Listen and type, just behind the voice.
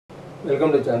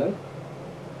Welcome to channel.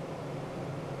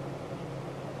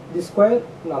 The square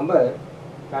number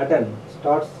pattern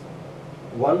starts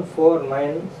 1, 4,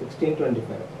 9, 16,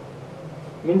 25.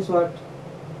 Means what?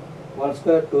 1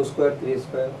 square, 2 square, 3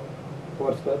 square,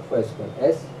 4 square, 5 square.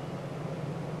 Yes.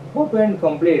 Hope and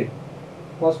complete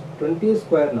first 20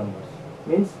 square numbers.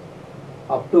 Means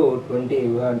up to 20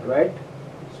 we have to write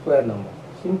square numbers.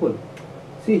 Simple.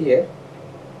 See here.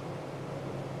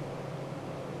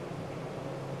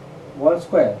 1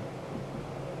 square,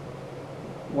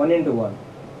 1 into 1,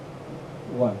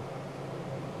 1.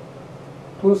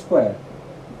 2 square,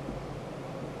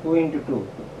 2 into 2,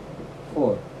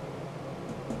 4.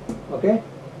 Okay?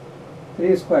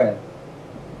 3 square,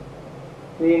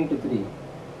 3 into 3,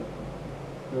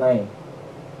 9.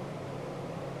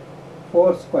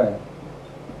 4 square,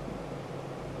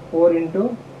 4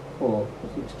 into 4,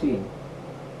 16.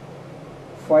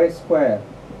 5 square,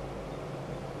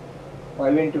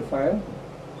 5 into 5,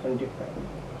 25.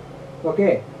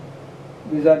 Okay,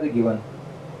 these are the given.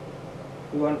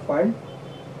 You want to find?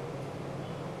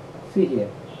 See here,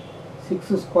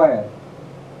 6 square,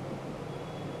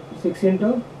 6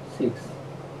 into 6,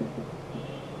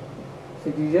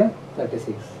 6 is a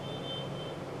 36.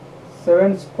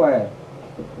 7 square,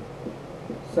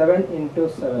 7 into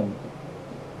 7,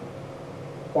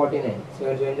 49.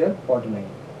 7 is 49.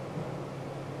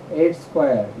 8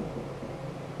 square,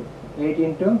 8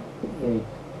 into 8,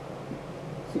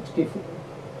 64.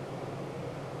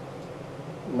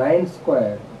 9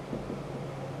 square,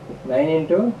 9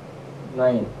 into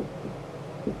 9,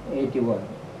 81.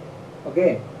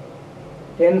 Okay.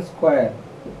 10 square,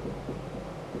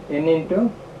 10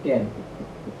 into 10,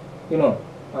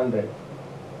 100.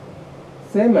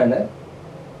 Same manner,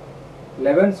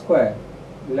 11 square,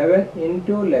 11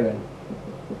 into 11,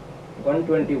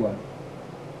 121.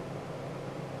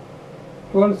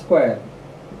 12 square,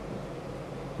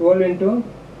 12 into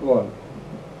 12,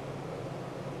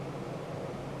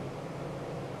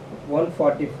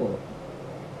 144.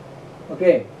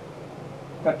 Okay.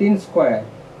 13 square,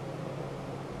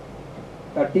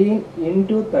 13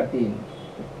 into 13,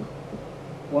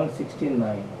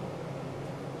 169.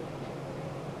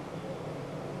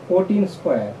 14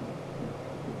 square,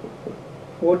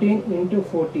 14 into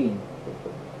 14,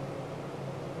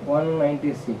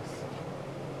 196.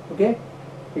 Okay,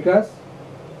 because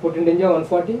 14 10 ja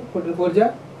 140, 14 4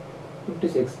 ja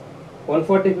 56,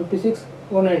 140 56,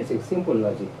 196. Simple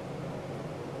logic.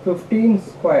 15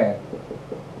 square,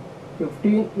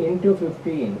 15 into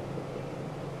 15,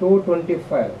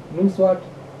 225. Means what?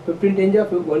 15 10 ja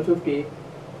 150,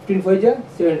 15 5 ja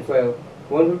 75,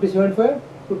 150 75,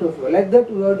 225. Like that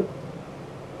you have to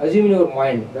assume in your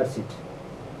mind. That's it.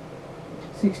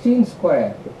 16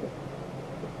 square,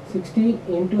 16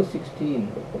 into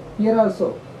 16. Here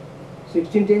also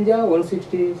 16 10 ja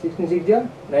 160, 16 6 ja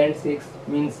 96,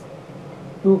 means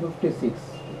 256.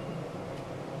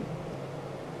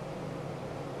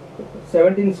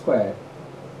 17 square,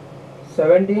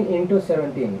 17 into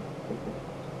 17.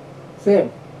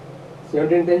 Same.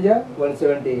 17 10 ja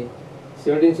 170,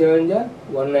 17 7 ja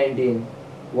 119,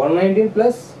 119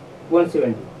 plus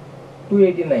 170,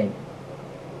 289.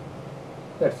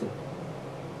 That's it.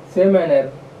 Same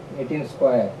manner, 18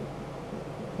 square,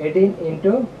 18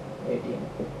 into 18.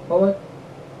 How much?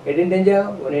 18 10 ja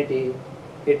 180,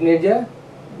 18 8 ja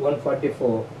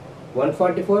 144,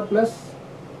 144 plus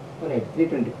 180,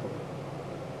 324.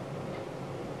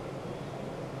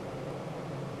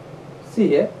 See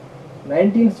here,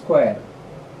 19 square,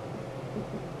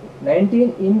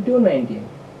 19 into 19,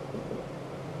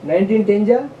 19 10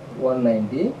 ja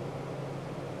 190,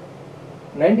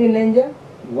 19 9 ja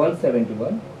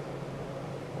 171.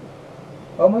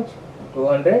 How much?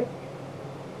 200,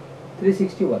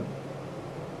 361.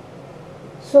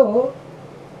 So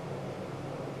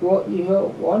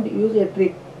you want to use a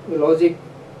trick, a logic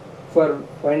for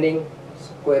finding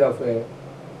square of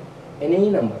any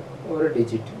number or a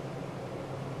digit,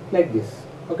 like this.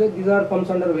 Okay, these are comes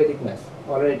under Vedic maths,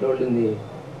 already told in the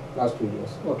last videos.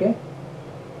 Okay,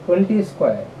 20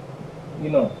 square,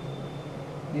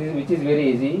 this which is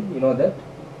very easy, that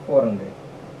 400.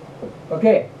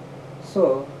 Okay,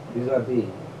 so these are the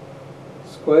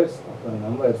squares of the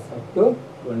numbers up to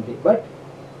 20, but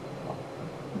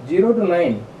 0 to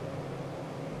 9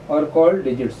 are called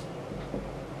digits.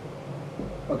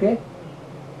 Okay,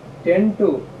 10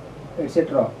 to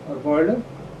etc. are called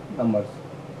numbers.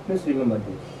 Please remember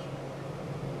this.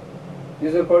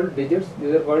 These are called digits,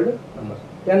 these are called numbers.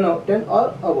 10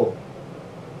 or above.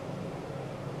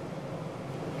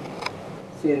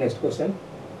 See the next question.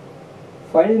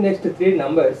 Find the next 3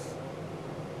 numbers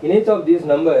in each of these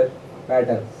number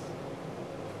patterns.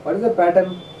 What is the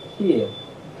pattern here?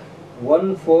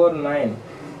 1, 4, 9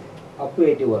 up to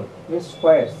 81 means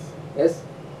squares. Yes,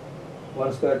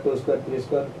 1 square, 2 square, 3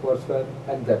 square, 4 square,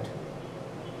 like that.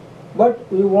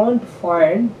 But we want to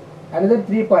find another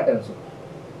 3 patterns.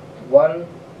 1,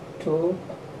 2,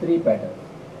 3 patterns.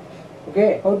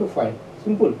 Okay, how to find?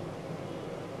 Simple.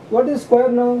 What is square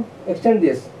now? Extend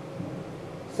this.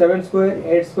 7 square,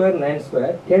 8 square, 9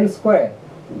 square, 10 square.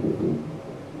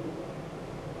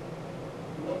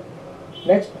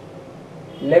 Next,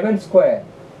 11 square,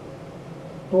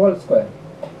 12 square.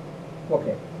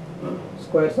 Okay,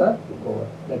 squares are over.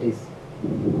 That is,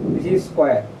 this is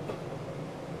square.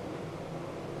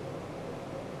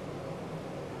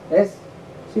 Yes,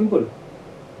 simple.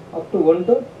 Up to 1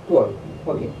 to 12.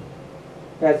 Okay,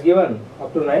 as given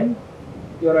up to 9,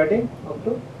 you are writing up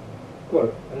to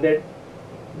 12. And then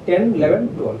 10,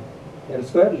 11, 12. 10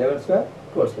 square, 11 square,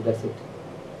 12 square. That's it.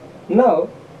 Now,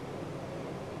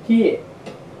 here,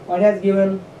 what has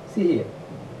given? See here.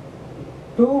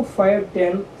 2, 5,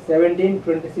 10, 17,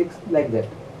 26, like that.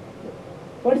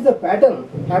 What is the pattern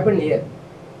happened here?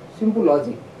 Simple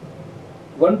logic.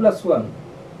 1 plus 1,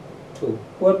 2.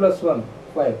 4 plus 1,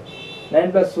 5.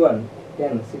 9 plus 1,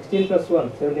 10. 16 plus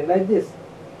 1, 17, like this.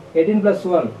 18 plus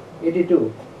 1, 82.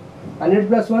 100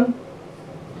 plus 1,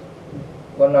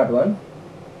 101.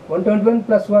 121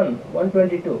 plus 1,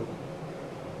 122.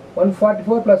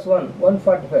 144 plus 1,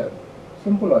 145.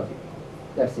 Simple logic.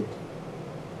 That's it.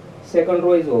 Second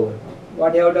row is over.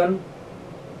 What you have done?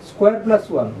 Square plus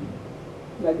 1.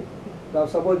 Like now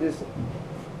suppose this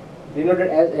denoted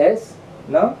as S.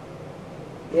 Now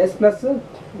S plus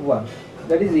 1.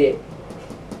 That is A.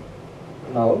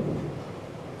 Now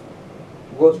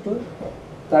goes to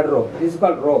third row. This is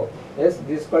called row. Yes,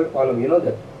 this is called column. You know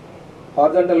that.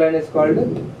 Horizontal line is called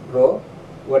row.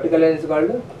 Vertical line is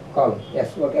called column.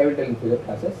 Yes, what I will tell in future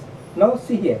classes. Now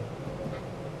see here.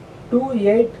 2,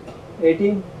 8,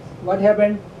 18. What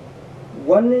happened?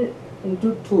 1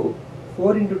 into 2,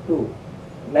 4 into 2,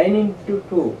 9 into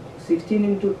 2, 16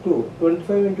 into 2,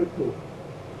 25 into 2.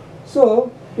 So,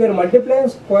 we are multiplying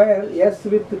square S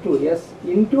with 2, S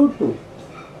into 2.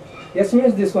 S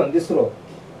means this one, this row,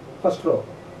 first row.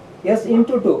 S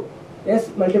into 2, S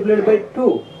multiplied by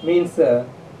 2 means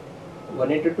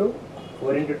 1 into 2,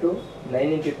 4 into 2, 9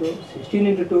 into 2, 16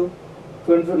 into 2,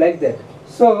 22, like that.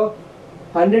 So,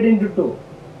 100 into 2,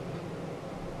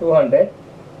 200,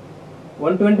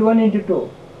 121 into 2,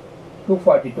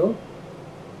 242,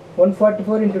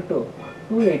 144 into 2,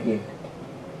 288.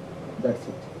 That's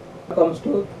it. Comes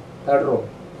to third row.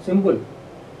 Simple.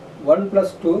 1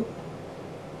 plus 2,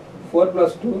 4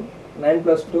 plus 2, 9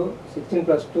 plus 2, 16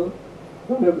 plus 2,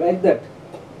 like that.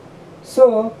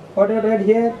 So, what I read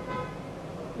here?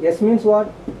 S means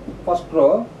what? First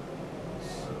row.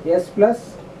 S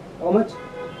plus how much?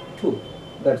 2.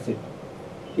 That's it.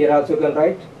 Here also you can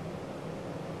write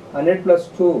 100 plus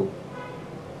 2,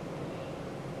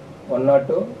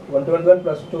 102, 121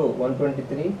 plus 2,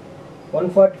 123,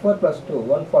 144 plus 2,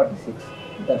 146.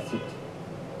 That's it.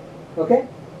 Okay?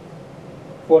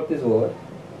 Fourth is over.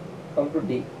 Come to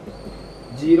D.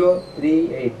 0,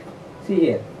 3, 8. See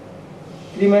here.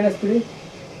 3 minus 3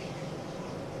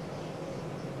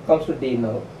 comes to D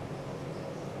now.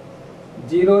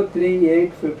 0, 3,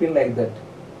 8, 15, like that.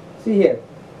 See here.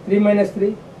 3 minus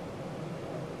 3,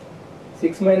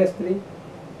 6 minus 3,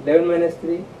 11 minus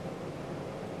 3,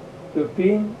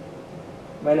 15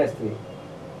 minus 3.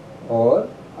 Or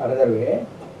another way,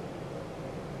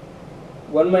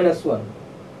 1 minus 1,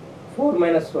 4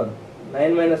 minus 1,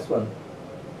 9 minus 1,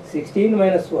 16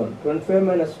 minus 1, 25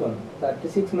 minus 1,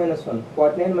 36 minus 1,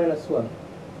 49 minus 1,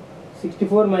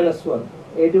 64 minus 1,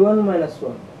 81 minus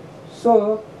 1.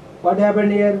 So, what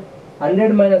happened here?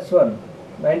 100 minus 1,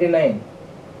 99.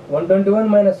 121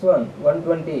 minus 1,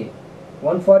 120.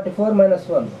 144 minus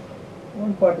 1,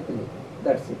 143.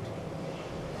 That's it.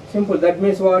 Simple. That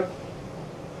means what?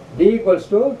 D equals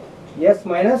to S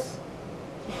minus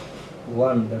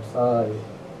 1. That's all.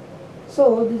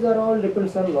 So, these are all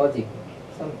depends on logic,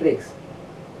 some tricks.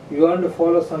 You want to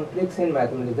follow some tricks in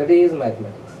mathematics. That is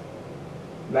mathematics.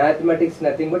 Mathematics is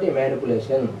nothing but a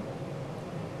manipulation.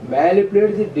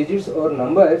 Manipulate the digits or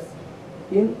numbers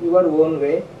in your own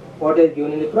way, what is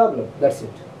given in the problem. That's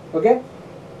it. Okay?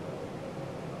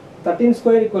 13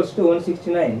 square equals to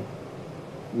 169.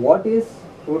 What is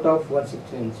root of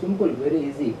 169? Simple, very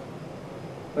easy.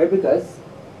 Why? Because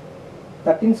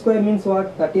 13 square means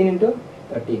what? 13 into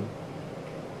 13.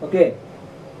 Okay?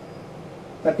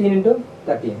 13 into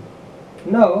 13.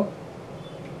 Now,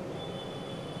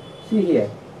 see here.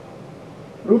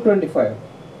 Root 25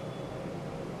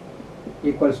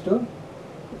 equals to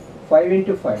 5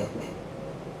 into 5.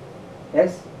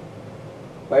 Yes,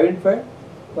 5 into 5,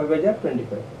 5 by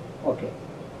 25. Okay,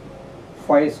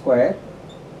 5 square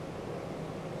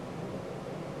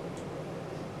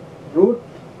root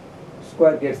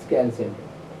square gets cancelled.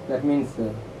 That means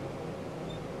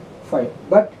 5.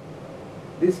 But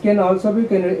this can also be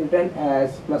written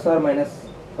as plus or minus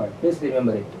 5. Please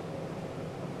remember it.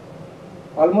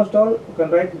 Almost all you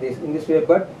can write this in this way,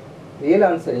 but real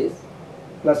answer is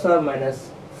plus or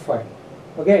minus 5.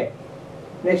 Okay.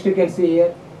 Next you can see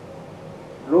here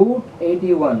root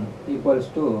 81 equals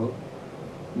to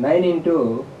 9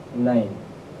 into 9.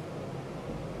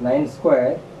 9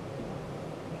 square.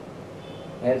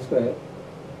 9 square.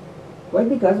 Why?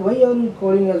 Because why are you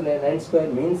calling as 9 square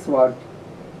means what?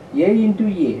 A into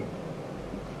A.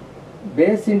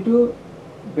 Base into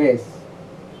base.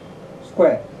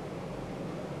 Square.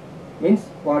 Means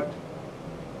what?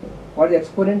 What is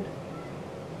exponent?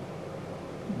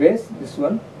 Base this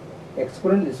one.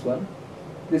 Exponent this one.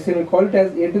 This we call it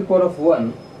as a to the power of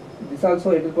 1. This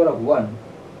also a to the power of 1.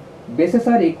 Bases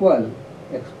are equal.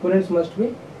 Exponents must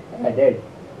be added.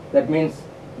 That means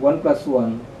 1 plus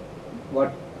 1.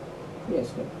 What?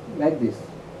 Yes, like this.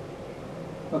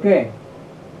 Okay.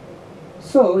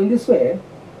 So in this way,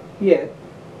 here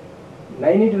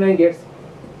 9 into 9 gets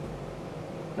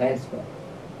 9 square.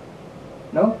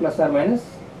 Now plus or minus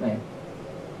 9.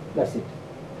 That's it.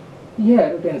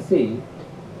 Here you can see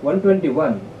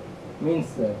 121 means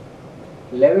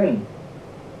 11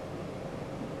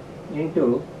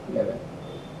 into 11.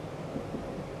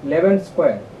 11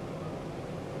 square.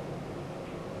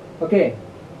 Okay.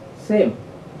 Same.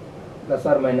 Plus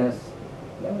or minus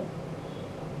 11.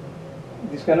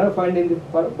 This cannot find in the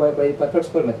by perfect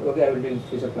square method. Okay, I will do in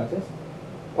future classes.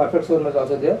 Perfect square method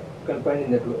also there. You can find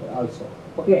in that also.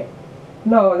 Okay.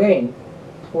 Now again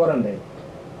 400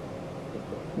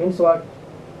 means what?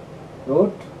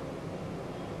 Root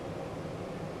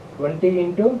 20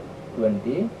 into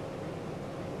 20.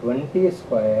 20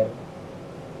 square.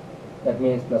 That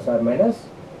means plus or minus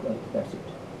 20. That's it.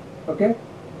 Okay.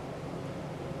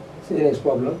 See the next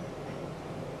problem.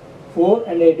 4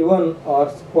 and 81 are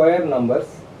square numbers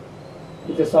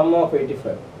with a sum of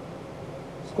 85.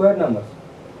 Square numbers.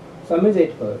 Sum is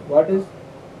 85. What is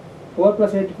 4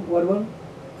 plus 84? 1?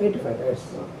 85. Yes.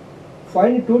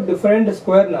 Find two different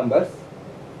square numbers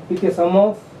with a sum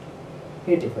of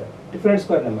 85. Different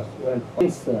square numbers.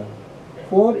 Means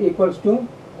 4 equals to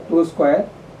 2 square.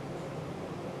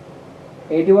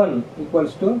 81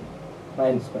 equals to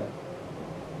 9 square.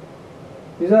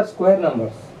 These are square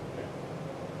numbers.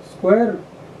 Square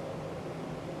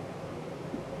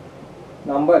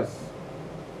numbers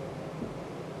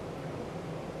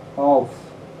of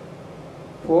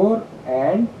 4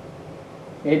 and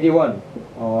 81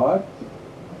 are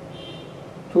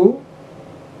 2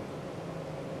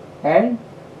 and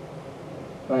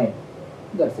 9.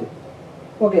 That's it.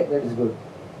 Okay, that is good.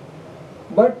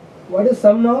 But what is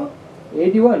sum now?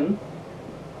 81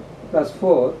 plus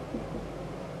 4,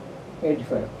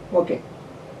 85. Okay.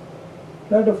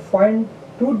 Now to find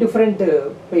two different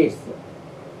pairs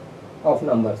of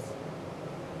numbers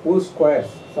whose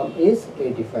squares sum is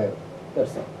 85.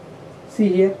 That's all. See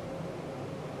here.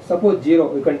 Suppose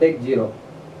 0. You can take 0.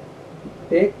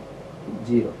 Take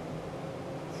 0.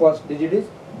 First digit is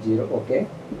 0. Okay.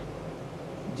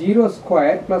 0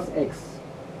 square plus x.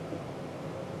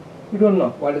 You don't know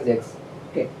what is x.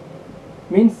 Okay.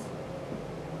 Means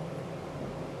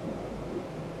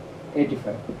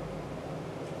 85.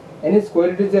 Any square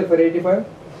root is there for 85?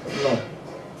 No.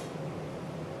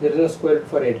 There is no square root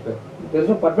for 85. There is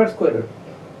no perfect square root.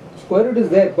 Square root is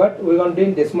there, but we want to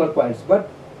in decimal points. But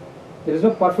there is no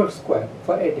perfect square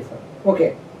for 85.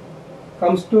 Okay.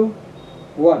 Comes to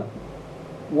 1.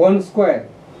 1 square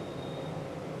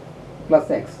plus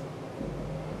x.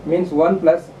 Means 1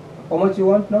 plus, how much you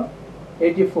want now?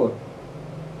 84.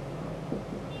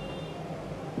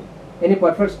 Any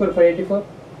perfect square for 84?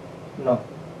 No.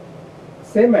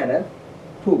 Same manner,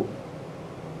 2.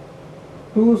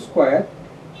 2 square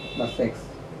plus x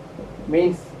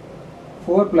means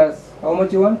 4 plus, how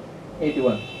much you want?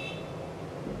 81.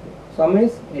 Sum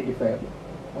is 85.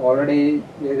 Already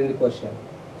there in the question.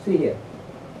 See here,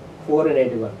 4 and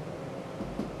 81.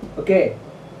 Okay.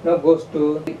 Now goes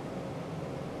to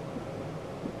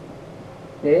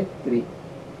take 3.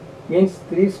 Means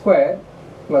 3 square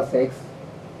plus x.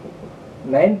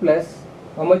 9 plus,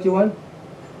 how much you want?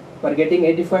 For getting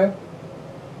 85,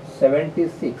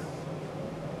 76.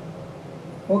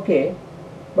 Okay,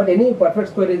 but any perfect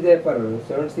square is there for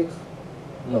 76?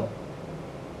 No.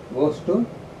 Goes to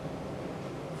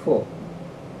 4.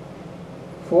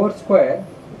 4 square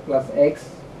plus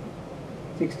x.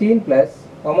 16 plus,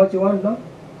 how much you want now?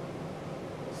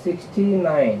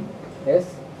 69 is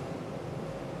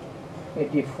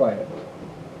 85.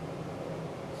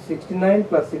 69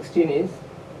 plus 16 is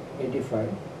 85.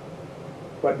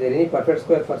 But there any perfect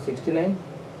square for 69?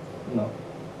 No.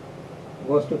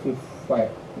 Goes to 5.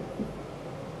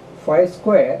 5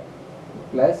 square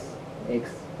plus x.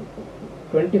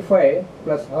 25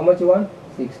 plus how much you want?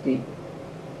 60.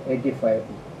 85.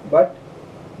 But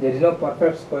there is no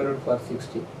perfect square root for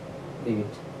 60. Leave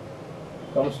it.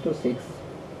 Comes to 6.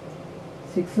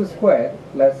 6 square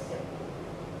plus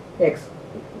x.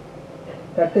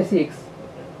 36.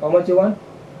 How much you want?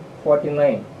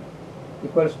 49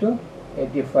 equals to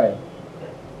 85.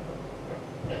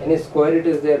 Any square root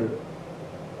is there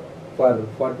for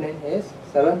 49 is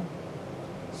 7.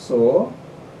 So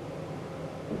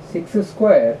 6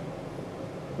 square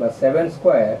plus 7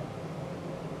 square,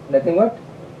 nothing but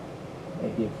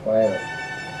 85.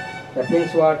 That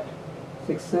means what?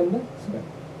 6 and square.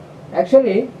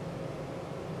 Actually,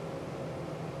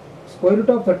 square root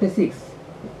of 36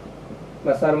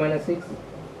 plus or minus 6.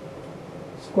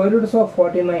 Square roots of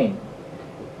 49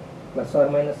 plus or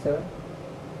minus 7.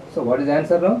 So what is the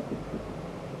answer now?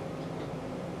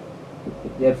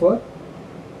 Therefore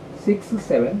 6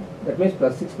 7, that means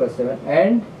plus 6 plus 7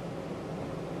 and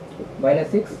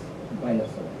minus 6 minus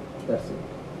 7. That's it.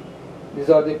 These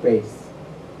are the pairs.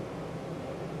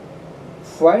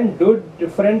 Find two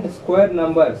different square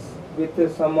numbers with the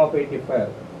sum of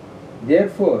 85.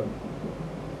 Therefore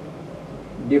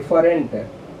different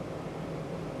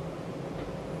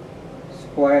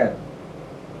square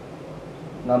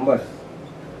numbers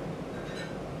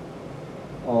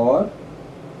or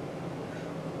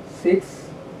 6,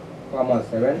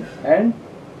 7 and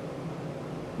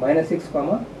minus 6,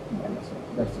 minus 7.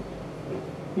 That's it.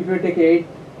 If you take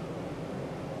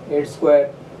 8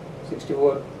 square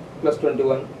 64 plus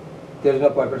 21, there is no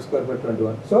perfect square for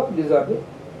 21. So these are the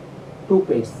two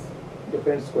pairs,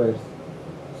 different squares.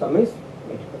 Sum is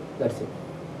 85. That's it.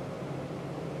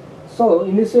 So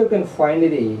in this way you can find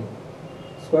the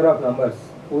square of numbers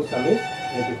whose sum is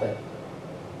 85.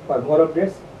 For more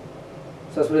updates,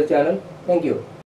 subscribe the channel. Thank you.